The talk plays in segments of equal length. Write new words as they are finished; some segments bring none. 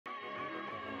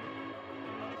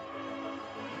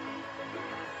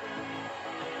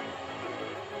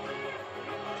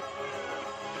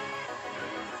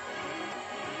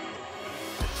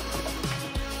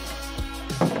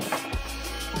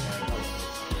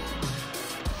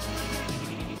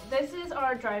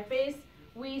our drive base,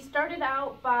 we started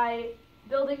out by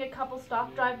building a couple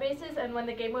stock drive bases, and when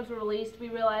the game was released, we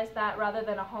realized that rather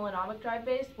than a holonomic drive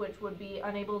base, which would be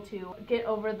unable to get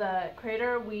over the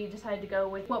crater, we decided to go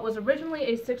with what was originally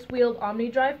a 6-wheeled Omni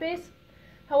drive base.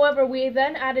 However, we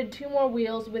then added 2 more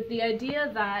wheels with the idea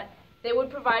that they would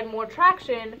provide more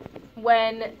traction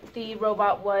when the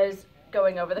robot was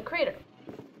going over the crater.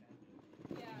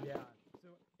 Yeah, so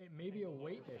it may be a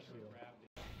weight issue.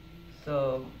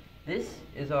 So this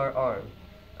is our arm.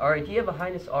 Our idea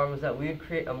behind this arm was that we would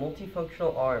create a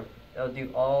multifunctional arm that would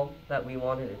do all that we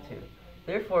wanted it to.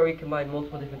 Therefore, we combined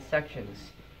multiple different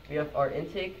sections. We have our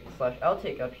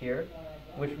intake/outtake up here,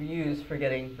 which we use for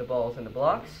getting the balls and the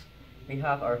blocks. We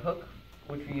have our hook,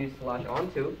 which we use to latch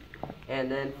onto.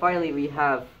 And then finally, we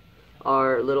have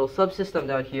our little subsystem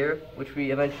down here, which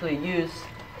we eventually use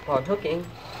upon hooking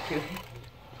to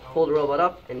pull the robot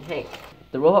up and hang.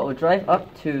 The robot would drive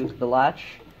up to the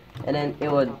latch, and then it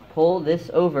would pull this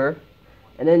over,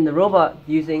 and then the robot,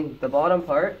 using the bottom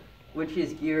part, which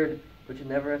is geared, which is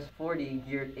an Everest 40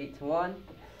 geared 8-to-1,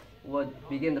 would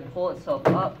begin to pull itself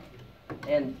up,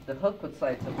 and the hook would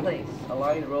slide into place,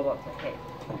 allowing the robot to hang.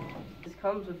 This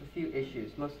comes with a few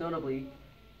issues, most notably,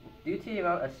 due to the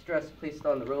amount of stress placed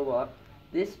on the robot,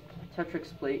 this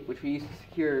Tetrix plate, which we use to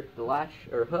secure the latch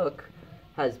or hook,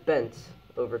 has bent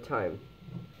over time.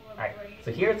 Alright,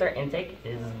 so here's our intake. It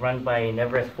is run by an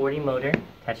Everest 40 motor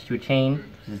attached to a chain,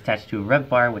 which is attached to a rev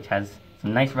bar, which has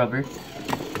some nice rubber. It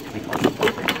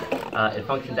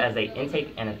functions as an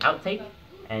intake and an outtake,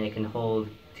 and it can hold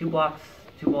 2 blocks,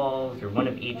 2 balls, or 1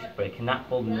 of each, but it cannot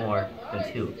hold more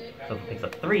than 2. So if it picks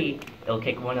up 3, it'll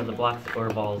kick 1 of the blocks or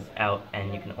balls out,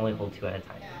 and you can only hold 2 at a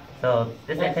time. So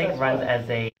this intake runs as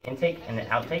an intake and an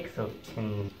outtake, so it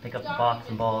can pick up the box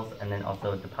and balls, and then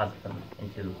also deposit them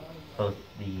into both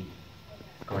the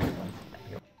scoring ones.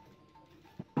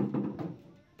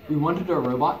 We wanted our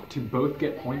robot to both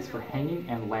get points for hanging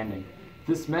and landing.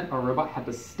 This meant our robot had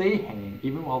to stay hanging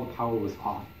even while the power was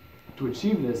off. To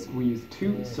achieve this, we used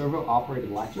 2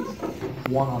 servo-operated latches,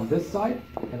 one on this side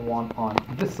and one on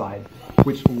this side,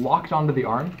 which locked onto the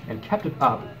arm and kept it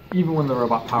up even when the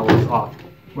robot power was off.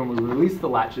 When we released the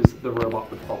latches, the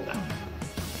robot would fall down.